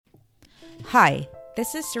Hi,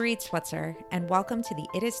 this is Sarit Switzer, and welcome to the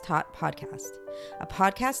It Is Taught podcast, a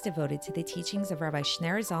podcast devoted to the teachings of Rabbi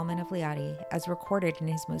Shneur Zalman of Liadi as recorded in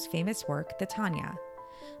his most famous work, the Tanya.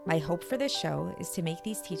 My hope for this show is to make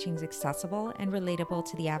these teachings accessible and relatable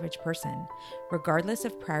to the average person, regardless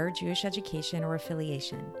of prior Jewish education or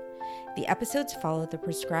affiliation. The episodes follow the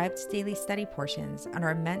prescribed daily study portions and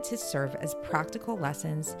are meant to serve as practical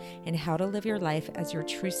lessons in how to live your life as your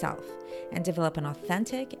true self and develop an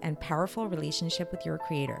authentic and powerful relationship with your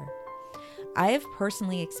Creator. I have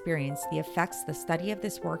personally experienced the effects the study of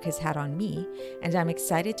this work has had on me, and I'm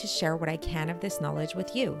excited to share what I can of this knowledge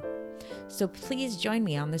with you. So please join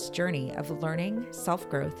me on this journey of learning,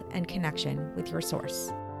 self-growth, and connection with your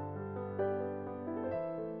source.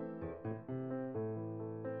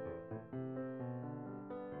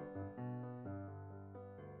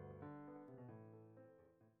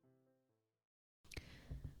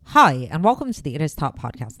 Hi, and welcome to the It Is Taught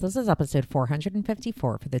podcast. This is episode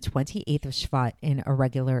 454 for the 28th of Shevat in a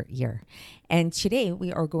regular year. And today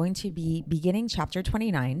we are going to be beginning chapter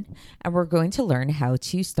 29, and we're going to learn how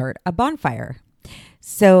to start a bonfire.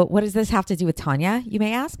 So what does this have to do with Tanya, you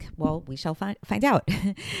may ask? Well, we shall find out.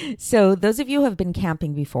 So those of you who have been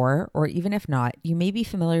camping before, or even if not, you may be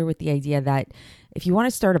familiar with the idea that if you want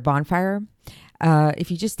to start a bonfire,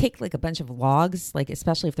 if you just take like a bunch of logs, like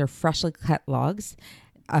especially if they're freshly cut logs,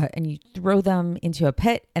 and you throw them into a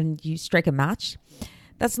pit and you strike a match,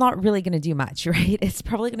 that's not really going to do much, right? It's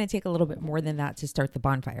probably going to take a little bit more than that to start the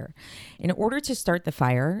bonfire. In order to start the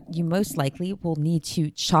fire, you most likely will need to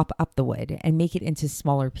chop up the wood and make it into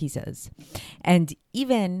smaller pieces. And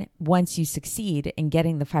even once you succeed in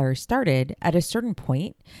getting the fire started, at a certain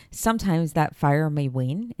point, sometimes that fire may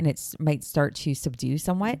wane and it might start to subdue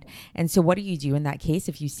somewhat. And so what do you do in that case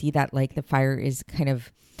if you see that like the fire is kind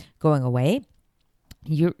of going away?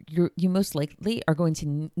 You most likely are going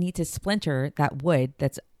to need to splinter that wood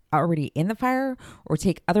that's already in the fire, or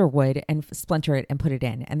take other wood and splinter it and put it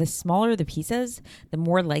in. And the smaller the pieces, the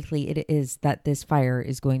more likely it is that this fire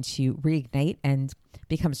is going to reignite and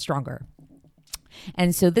become stronger.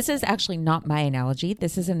 And so this is actually not my analogy.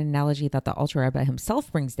 This is an analogy that the Alter Rebbe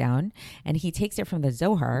himself brings down, and he takes it from the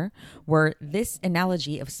Zohar, where this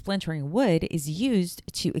analogy of splintering wood is used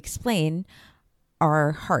to explain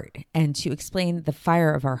our heart and to explain the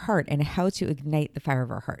fire of our heart and how to ignite the fire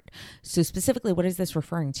of our heart. So specifically, what is this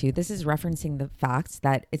referring to? This is referencing the fact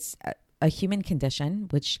that it's a human condition,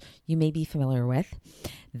 which you may be familiar with,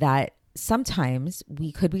 that sometimes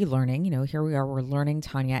we could be learning, here we are, we're learning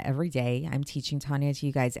Tanya every day. I'm teaching Tanya to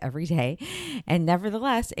you guys every day. And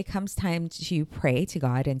nevertheless, it comes time to pray to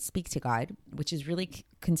God and speak to God, which is really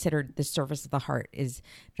considered the service of the heart, is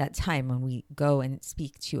that time when we go and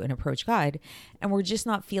speak to and approach God, and we're just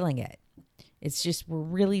not feeling it. It's just, we're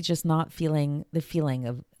really just not feeling the feeling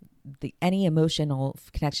of any emotional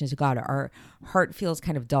connection to God. Our heart feels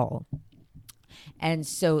kind of dull. And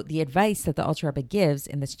so the advice that the Alter Rebbe gives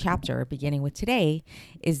in this chapter, beginning with today,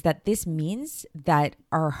 is that this means that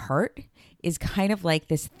our heart is kind of like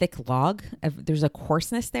this thick log. There's a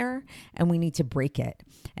coarseness there, and we need to break it.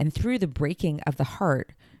 And through the breaking of the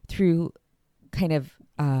heart, through kind of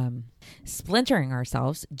splintering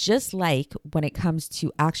ourselves, just like when it comes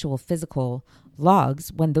to actual physical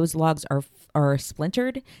logs, when those logs are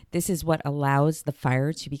splintered, this is what allows the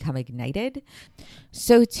fire to become ignited.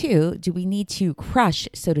 So too, do we need to crush,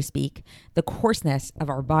 so to speak, the coarseness of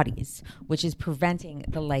our bodies, which is preventing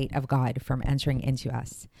the light of God from entering into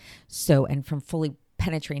us. And from fully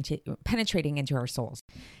penetrating into our souls.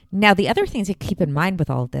 Now, the other thing to keep in mind with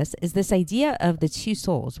all of this is this idea of the two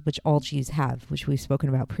souls, which all Jews have, which we've spoken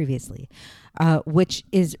about previously, which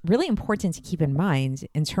is really important to keep in mind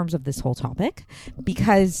in terms of this whole topic,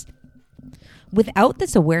 because without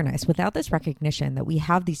this awareness, without this recognition that we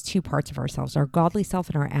have these two parts of ourselves, our godly self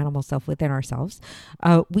and our animal self within ourselves,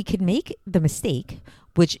 we could make the mistake,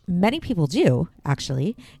 which many people do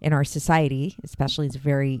actually in our society, especially it's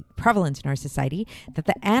very prevalent in our society, that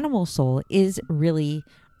the animal soul is really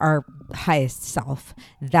our highest self,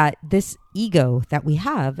 that this ego that we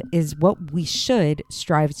have is what we should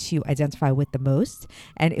strive to identify with the most.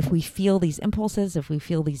 And if we feel these impulses, if we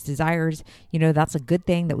feel these desires, that's a good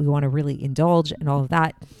thing that we want to really indulge and all of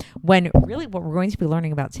that. When really what we're going to be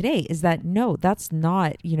learning about today is that no, that's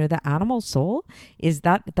not, the animal soul is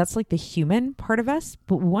that's like the human part of us,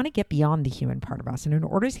 but we want to get beyond the human part of us. And in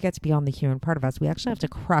order to get beyond the human part of us, we actually have to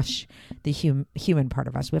crush the human part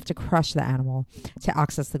of us. We have to crush the animal to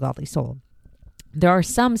access the godly soul. There are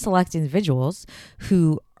some select individuals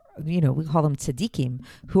who we call them tzaddikim,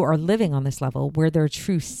 who are living on this level where their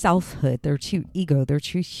true selfhood, their true ego, their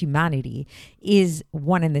true humanity is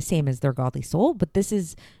one and the same as their godly soul. But this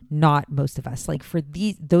is not most of us. Like for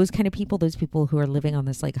those kind of people, those people who are living on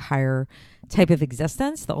this like higher type of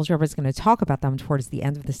existence, the Alter Rebbe is going to talk about them towards the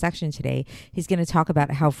end of the section today. He's going to talk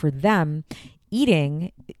about how for them,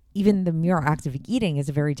 eating, even the mere act of eating, is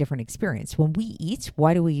a very different experience. When we eat,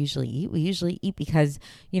 why do we usually eat? We usually eat because,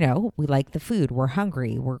 we like the food, we're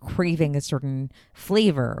hungry, we're craving a certain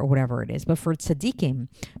flavor or whatever it is. But for tzaddikim,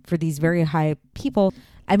 for these very high people,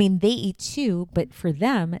 they eat too, but for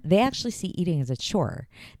them, they actually see eating as a chore.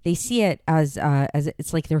 They see it as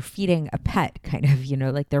it's like they're feeding a pet, kind of,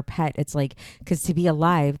 like their pet. It's like, because to be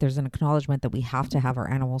alive, there's an acknowledgement that we have to have our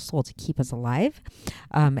animal soul to keep us alive.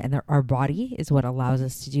 And our body is what allows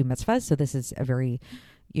us to do mitzvahs. So this is a very,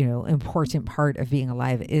 important part of being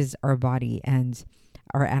alive is our body and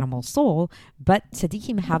our animal soul. But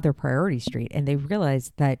tzaddikim have their priorities straight, and they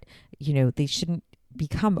realize that, they shouldn't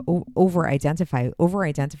become over-identifying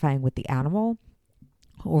with the animal,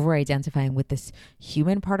 over-identifying with this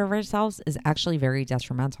human part of ourselves is actually very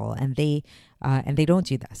detrimental. And they don't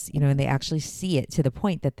do this, and they actually see it to the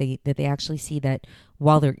point that they actually see that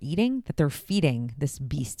while they're eating, that they're feeding this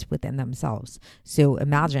beast within themselves. So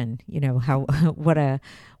imagine, how what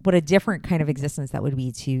a different kind of existence that would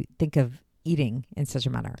be to think of eating in such a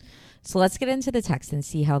manner. So let's get into the text and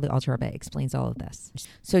see how the Alter Rebbe explains all of this.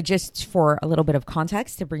 So just for a little bit of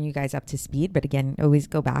context to bring you guys up to speed, but again, always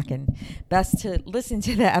go back and best to listen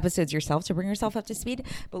to the episodes yourself to bring yourself up to speed.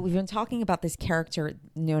 But we've been talking about this character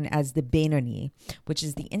known as the Benoni, which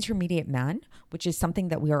is the intermediate man, which is something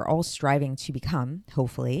that we are all striving to become,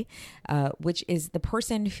 hopefully, which is the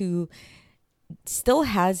person who still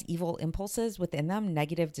has evil impulses within them,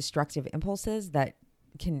 negative, destructive impulses that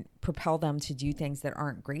can propel them to do things that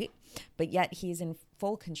aren't great, but yet he's in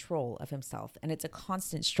full control of himself, and it's a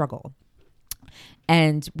constant struggle.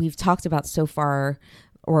 And we've talked about so far,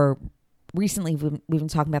 or recently we've been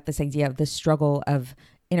talking about this idea of the struggle of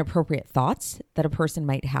inappropriate thoughts that a person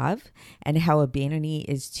might have, and how a Benoni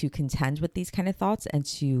is to contend with these kind of thoughts and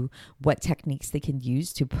to what techniques they can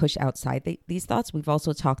use to push outside these thoughts. We've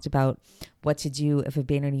also talked about what to do if a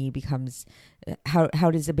Benoni becomes, how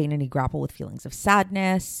does a Benoni grapple with feelings of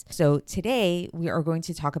sadness. So today we are going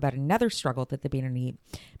to talk about another struggle that the Benoni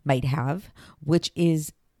might have, which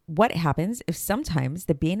is what happens if sometimes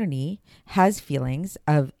the Benoni has feelings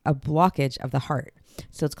of a blockage of the heart.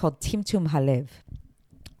 So it's called Timtum Halev,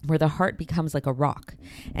 where the heart becomes like a rock,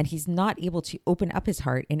 and he's not able to open up his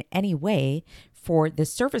heart in any way for the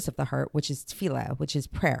surface of the heart, which is tefillah, which is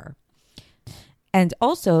prayer. And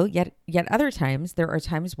also, yet other times, there are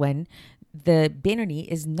times when the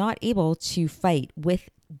Benoni is not able to fight with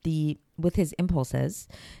his impulses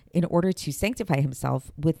in order to sanctify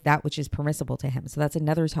himself with that which is permissible to him. So that's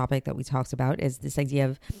another topic that we talked about, is this idea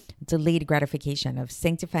of delayed gratification, of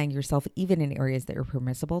sanctifying yourself even in areas that are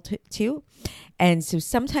permissible to. And so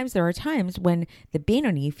sometimes there are times when the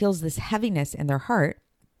Benoni feels this heaviness in their heart,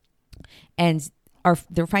 and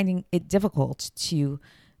they're finding it difficult to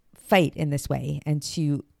fight in this way and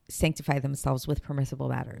to sanctify themselves with permissible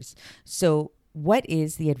matters. So what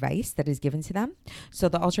is the advice that is given to them? So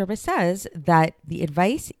the Alter Rebbe says that the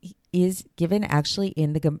advice is given actually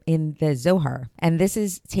in the Zohar, and this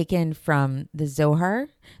is taken from the Zohar,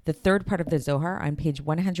 the third part of the Zohar on page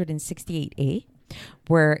 168a,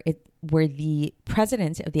 where the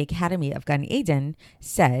president of the Academy of Gan Eden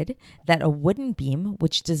said that a wooden beam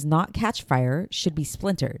which does not catch fire should be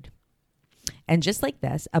splintered. And just like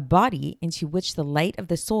this, a body into which the light of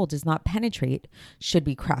the soul does not penetrate should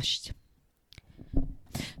be crushed.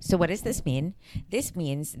 So what does this mean? This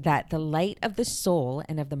means that the light of the soul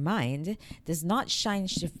and of the mind does not shine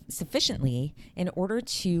sufficiently in order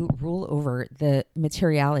to rule over the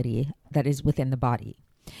materiality that is within the body.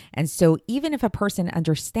 And so even if a person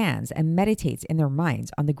understands and meditates in their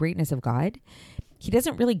minds on the greatness of God, he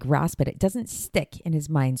doesn't really grasp it. It doesn't stick in his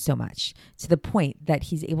mind so much to the point that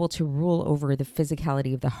he's able to rule over the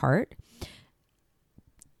physicality of the heart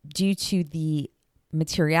due to the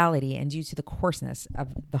materiality and due to the coarseness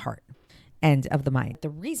of the heart and of the mind. The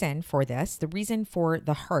reason for this, the reason for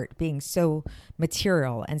the heart being so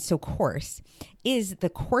material and so coarse, is the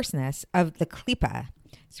coarseness of the klipa.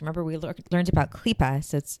 So remember, we learned about klipa,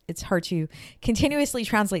 so it's hard to continuously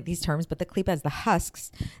translate these terms, but the klipa is the husks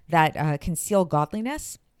that conceal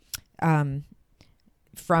godliness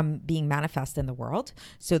from being manifest in the world.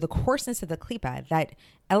 So the coarseness of the klipa that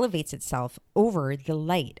elevates itself over the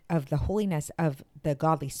light of the holiness of the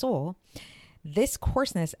godly soul, This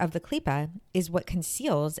coarseness of the klipa is what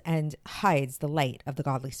conceals and hides the light of the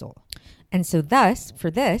godly soul. And so thus,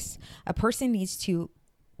 for this, a person needs to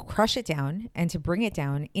crush it down and to bring it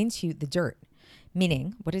down into the dirt.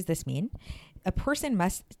 Meaning, what does this mean? A person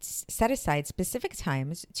must set aside specific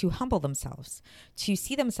times to humble themselves, to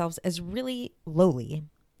see themselves as really lowly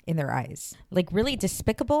in their eyes, like really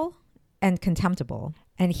despicable and contemptible.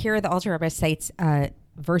 And here the Alter Rebbe cites a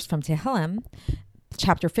verse from Tehillim,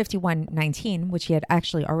 chapter 51:19, which he had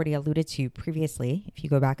actually already alluded to previously, if you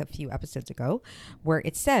go back a few episodes ago, where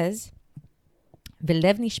it says,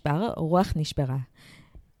 V'lev nishbara, ruach nishbara.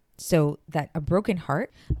 So that a broken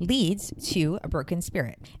heart leads to a broken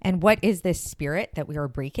spirit. And what is this spirit that we are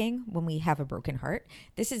breaking when we have a broken heart?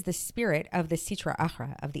 This is the spirit of the sitra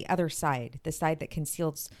achra, of the other side, the side that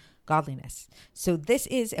conceals godliness. So this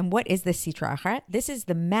is, and what is the sitra achra? This is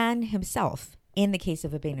the man himself in the case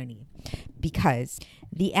of a Benoni. Because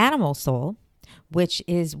the animal soul, which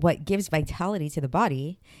is what gives vitality to the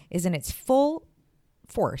body, is in its full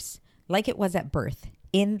force, like it was at birth,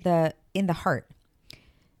 in the heart.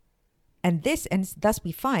 And thus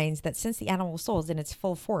we find that since the animal soul is in its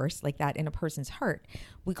full force, like that in a person's heart,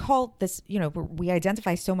 we call this, we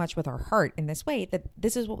identify so much with our heart in this way that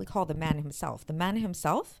this is what we call the man himself. The man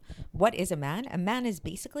himself, what is a man? A man is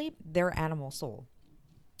basically their animal soul.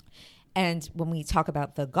 And when we talk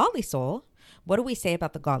about the godly soul, what do we say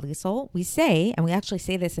about the godly soul? We say, and we actually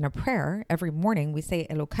say this in a prayer every morning, we say,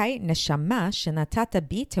 Elokai neshama shenatata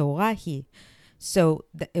bi teorahi. So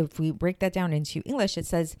if we break that down into English, it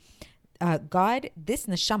says, God, this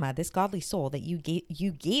neshama, this godly soul that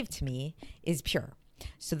you gave to me is pure.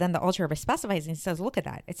 So then the Alter Rebbe specifies and says, look at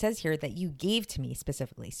that. It says here that you gave to me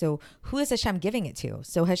specifically. So who is Hashem giving it to?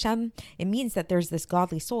 So Hashem, it means that there's this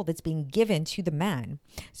godly soul that's being given to the man.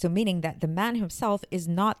 So meaning that the man himself is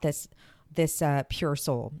not this pure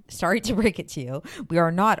soul. Sorry to break it to you. We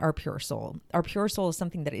are not our pure soul. Our pure soul is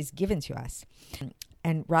something that is given to us.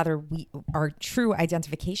 And rather, our true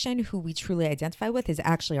identification, who we truly identify with, is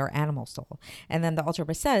actually our animal soul. And then the Alter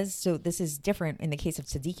Rebbe says, so this is different in the case of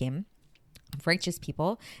tzaddikim, righteous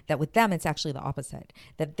people, that with them it's actually the opposite.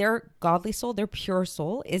 That their godly soul, their pure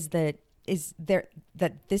soul, that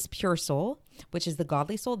this pure soul, which is the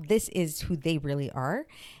godly soul, this is who they really are,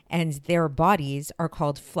 and their bodies are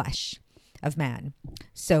called flesh of man.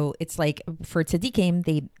 So it's like for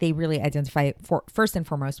tzaddikim, they really identify first and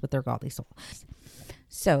foremost with their godly soul.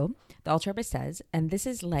 So the Alter Rebbe says, and this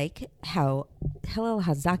is like how Hillel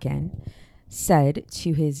Hazaken said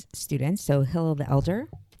to his students, so Hillel the elder,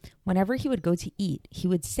 whenever he would go to eat, he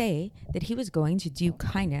would say that he was going to do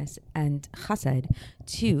kindness and chesed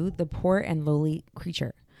to the poor and lowly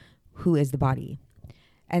creature, who is the body.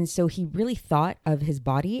 And so he really thought of his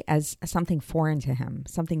body as something foreign to him,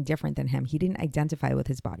 something different than him. He didn't identify with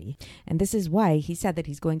his body. And this is why he said that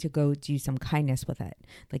he's going to go do some kindness with it.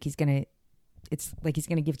 It's like he's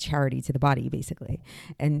going to give charity to the body, basically.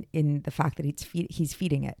 And in the fact that he's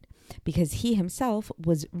feeding it. Because he himself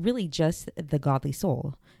was really just the godly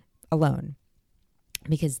soul alone.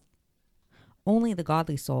 Because only the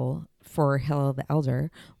godly soul for Hillel the elder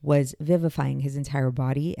was vivifying his entire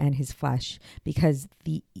body and his flesh, because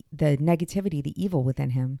the negativity, the evil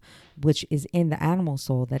within him, which is in the animal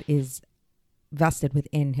soul that is vested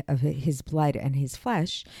within of his blood and his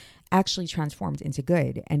flesh, actually transformed into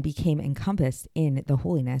good and became encompassed in the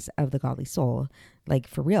holiness of the godly soul, like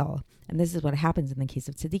for real. And this is what happens in the case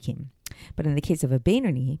of tzaddikim. But in the case of a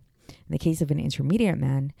Benoni, in the case of an intermediate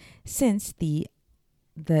man, since the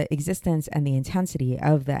existence and the intensity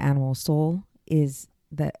of the animal soul is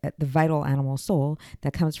the vital animal soul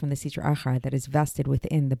that comes from the sitra achra, that is vested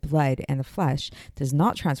within the blood and the flesh, does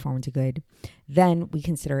not transform into good, then we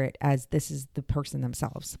consider it as this is the person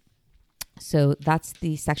themselves. So that's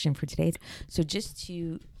the section for today. So just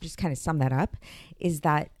to kind of sum that up, is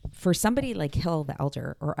that for somebody like Hillel the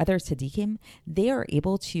elder or other tzaddikim, they are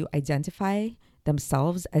able to identify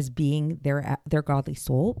themselves as being their godly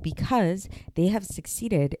soul, because they have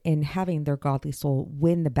succeeded in having their godly soul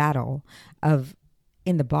win the battle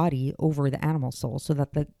in the body over the animal soul, so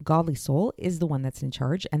that the godly soul is the one that's in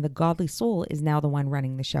charge, and the godly soul is now the one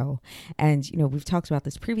running the show. And, we've talked about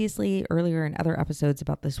this previously, earlier in other episodes,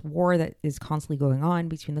 about this war that is constantly going on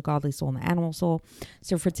between the godly soul and the animal soul.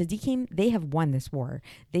 So for tzaddikim, they have won this war.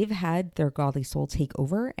 They've had their godly soul take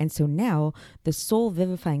over. And so now the soul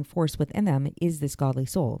vivifying force within them is this godly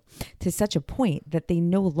soul, to such a point that they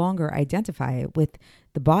no longer identify with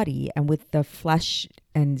the body and with the flesh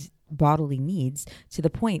and bodily needs, to the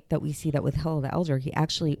point that we see that with Hillel the Elder, he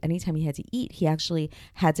actually, anytime he had to eat, he actually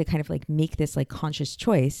had to kind of like make this like conscious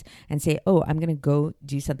choice and say, oh, I'm going to go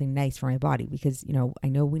do something nice for my body because, I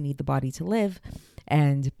know we need the body to live,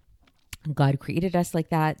 and God created us like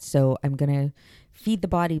that. So I'm going to feed the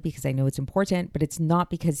body because I know it's important, but it's not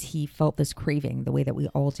because he felt this craving the way that we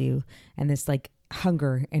all do, and this like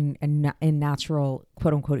hunger in natural,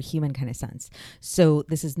 quote unquote, human kind of sense. So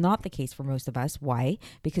this is not the case for most of us. Why?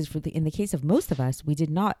 Because in the case of most of us, we did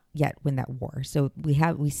not yet win that war. So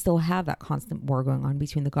we still have that constant war going on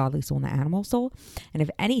between the godly soul and the animal soul. And if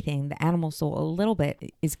anything, the animal soul a little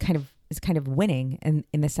bit is kind of winning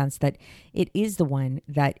in the sense that it is the one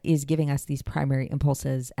that is giving us these primary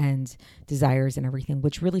impulses and desires and everything,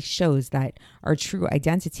 which really shows that our true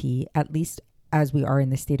identity, at least as we are in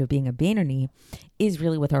the state of being a Benoni, is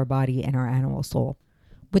really with our body and our animal soul.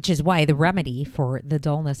 Which is why the remedy for the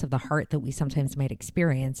dullness of the heart that we sometimes might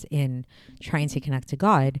experience in trying to connect to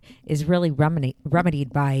God is really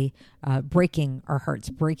remedied by breaking our hearts,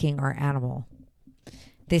 breaking our animal.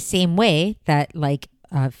 The same way that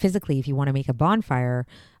physically, if you want to make a bonfire,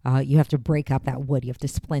 you have to break up that wood. You have to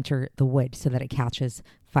splinter the wood so that it catches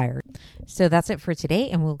fire. So that's it for today,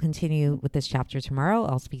 and we'll continue with this chapter tomorrow.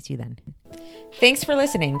 I'll speak to you then. Thanks for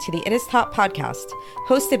listening to the It Is Taught podcast,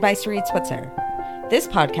 hosted by Sarit Switzer. This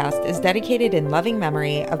podcast is dedicated in loving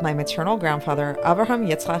memory of my maternal grandfather, Avraham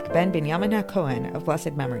Yitzchak ben Binyamin HaKohen of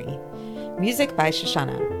blessed memory. Music by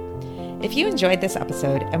Shoshana. If you enjoyed this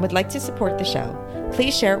episode and would like to support the show,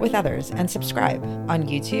 please share it with others and subscribe on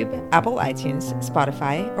YouTube, Apple iTunes,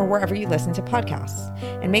 Spotify, or wherever you listen to podcasts.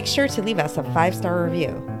 And make sure to leave us a 5-star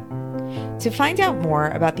review. To find out more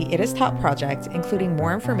about the It Is Taught project, including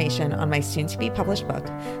more information on my soon-to-be published book,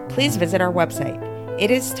 please visit our website,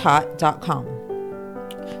 itistaught.com.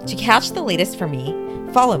 To catch the latest from me,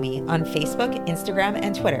 follow me on Facebook, Instagram,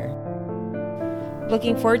 and Twitter.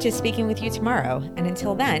 Looking forward to speaking with you tomorrow, and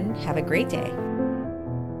until then, have a great day.